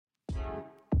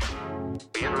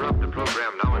We interrupt the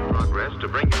program now in progress to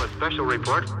bring you a special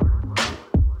report.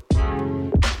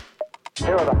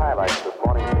 Here are the highlights this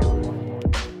morning's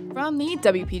news. From the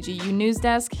WPGU News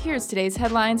Desk, here's today's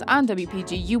headlines on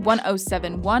WPGU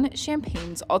 1071,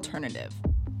 Champaign's Alternative.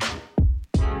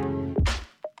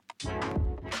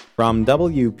 From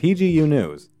WPGU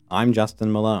News, I'm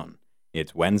Justin Malone.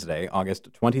 It's Wednesday,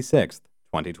 August 26th,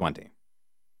 2020.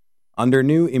 Under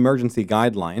new emergency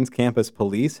guidelines, campus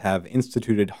police have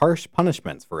instituted harsh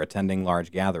punishments for attending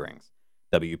large gatherings.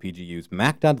 WPGU's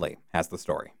Mac Dudley has the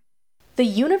story. The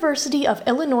University of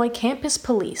Illinois Campus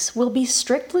Police will be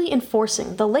strictly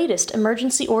enforcing the latest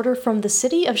emergency order from the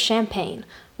city of Champaign,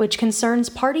 which concerns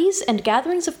parties and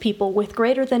gatherings of people with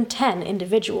greater than 10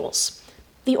 individuals.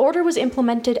 The order was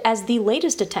implemented as the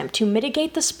latest attempt to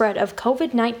mitigate the spread of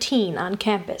COVID-19 on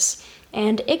campus,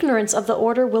 and ignorance of the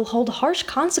order will hold harsh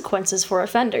consequences for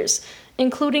offenders,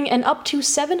 including an up to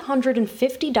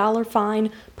 $750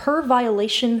 fine per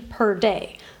violation per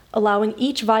day, allowing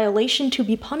each violation to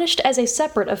be punished as a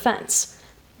separate offense.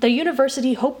 The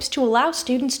university hopes to allow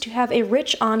students to have a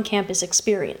rich on-campus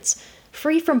experience,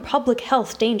 free from public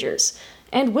health dangers,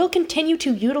 and will continue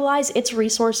to utilize its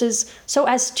resources so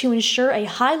as to ensure a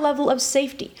high level of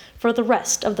safety for the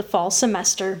rest of the fall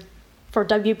semester. For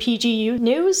WPGU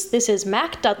News, this is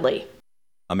Mac Dudley.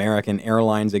 American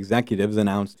Airlines executives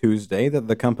announced Tuesday that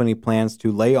the company plans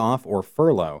to lay off or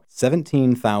furlough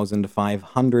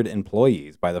 17,500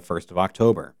 employees by the 1st of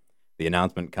October. The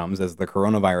announcement comes as the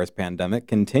coronavirus pandemic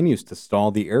continues to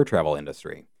stall the air travel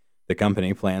industry. The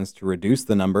company plans to reduce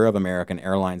the number of American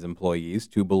Airlines employees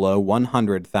to below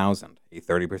 100,000, a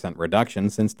 30% reduction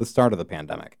since the start of the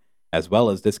pandemic, as well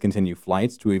as discontinue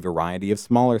flights to a variety of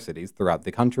smaller cities throughout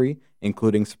the country,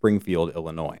 including Springfield,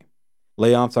 Illinois.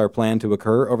 Layoffs are planned to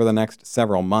occur over the next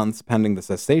several months pending the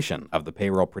cessation of the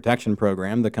payroll protection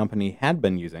program the company had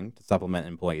been using to supplement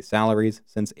employee salaries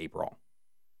since April.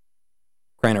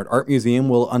 Krannert Art Museum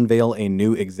will unveil a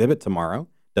new exhibit tomorrow.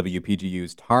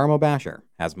 WPGU's Tara Mobasher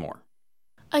has more.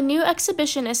 A new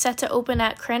exhibition is set to open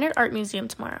at Krannert Art Museum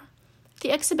tomorrow.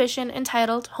 The exhibition,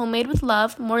 entitled Homemade with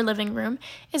Love, More Living Room,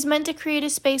 is meant to create a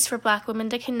space for Black women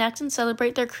to connect and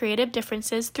celebrate their creative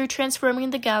differences through transforming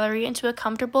the gallery into a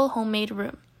comfortable homemade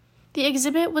room. The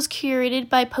exhibit was curated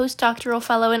by postdoctoral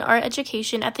fellow in art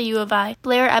education at the U of I,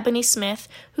 Blair Ebony Smith,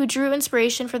 who drew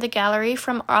inspiration for the gallery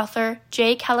from author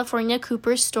J. California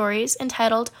Cooper's stories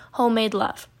entitled Homemade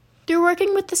Love. Through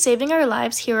working with the Saving Our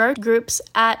Lives Hero groups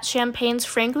at Champaign's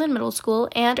Franklin Middle School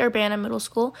and Urbana Middle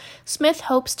School, Smith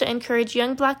hopes to encourage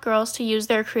young Black girls to use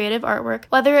their creative artwork,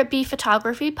 whether it be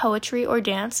photography, poetry, or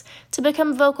dance, to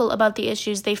become vocal about the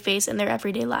issues they face in their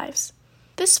everyday lives.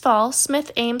 This fall,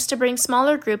 Smith aims to bring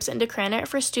smaller groups into Krannert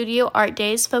for studio art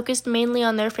days focused mainly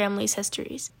on their families'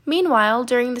 histories. Meanwhile,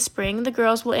 during the spring, the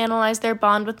girls will analyze their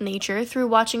bond with nature through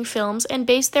watching films and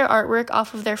base their artwork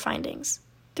off of their findings.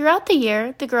 Throughout the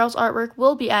year, the girls' artwork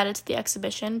will be added to the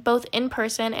exhibition, both in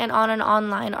person and on an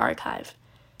online archive.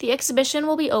 The exhibition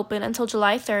will be open until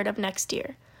July 3rd of next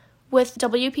year. With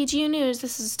WPGU News,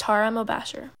 this is Tara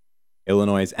Mobasher.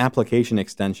 Illinois' application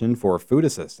extension for food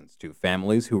assistance to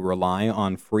families who rely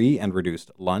on free and reduced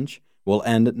lunch will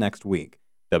end next week.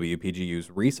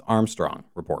 WPGU's Reese Armstrong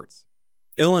reports.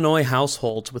 Illinois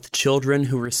households with children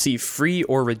who receive free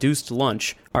or reduced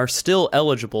lunch are still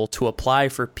eligible to apply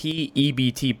for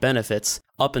PEBT benefits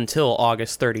up until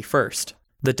August 31st.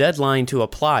 The deadline to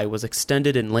apply was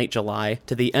extended in late July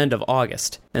to the end of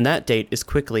August, and that date is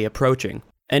quickly approaching.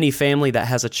 Any family that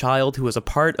has a child who is a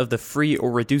part of the free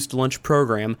or reduced lunch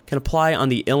program can apply on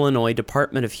the Illinois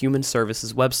Department of Human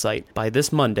Services website by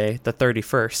this Monday, the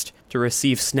 31st, to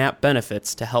receive SNAP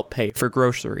benefits to help pay for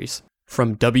groceries.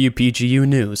 From WPGU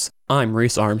News, I'm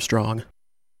Reese Armstrong.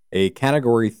 A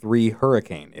Category 3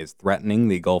 hurricane is threatening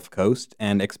the Gulf Coast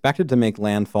and expected to make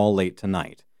landfall late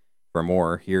tonight. For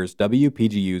more, here's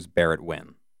WPGU's Barrett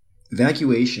Wynn.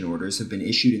 Evacuation orders have been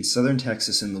issued in southern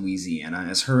Texas and Louisiana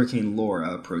as Hurricane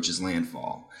Laura approaches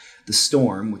landfall. The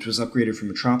storm, which was upgraded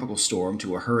from a tropical storm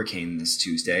to a hurricane this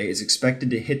Tuesday, is expected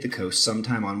to hit the coast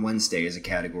sometime on Wednesday as a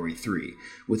Category 3,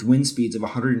 with wind speeds of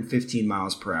 115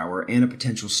 miles per hour and a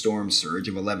potential storm surge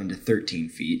of 11 to 13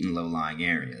 feet in low-lying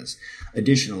areas.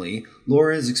 Additionally,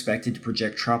 Laura is expected to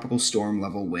project tropical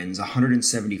storm-level winds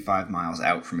 175 miles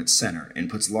out from its center and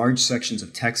puts large sections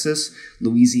of Texas,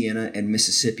 Louisiana, and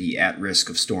Mississippi at risk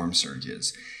of storm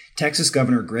surges. Texas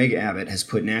Governor Greg Abbott has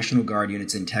put National Guard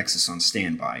units in Texas on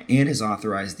standby and has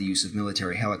authorized the use of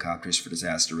military helicopters for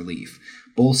disaster relief.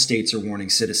 Both states are warning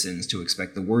citizens to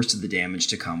expect the worst of the damage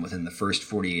to come within the first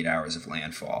 48 hours of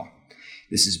landfall.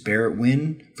 This is Barrett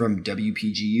Wynn from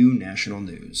WPGU National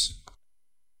News.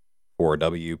 For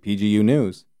WPGU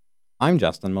News, I'm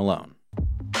Justin Malone.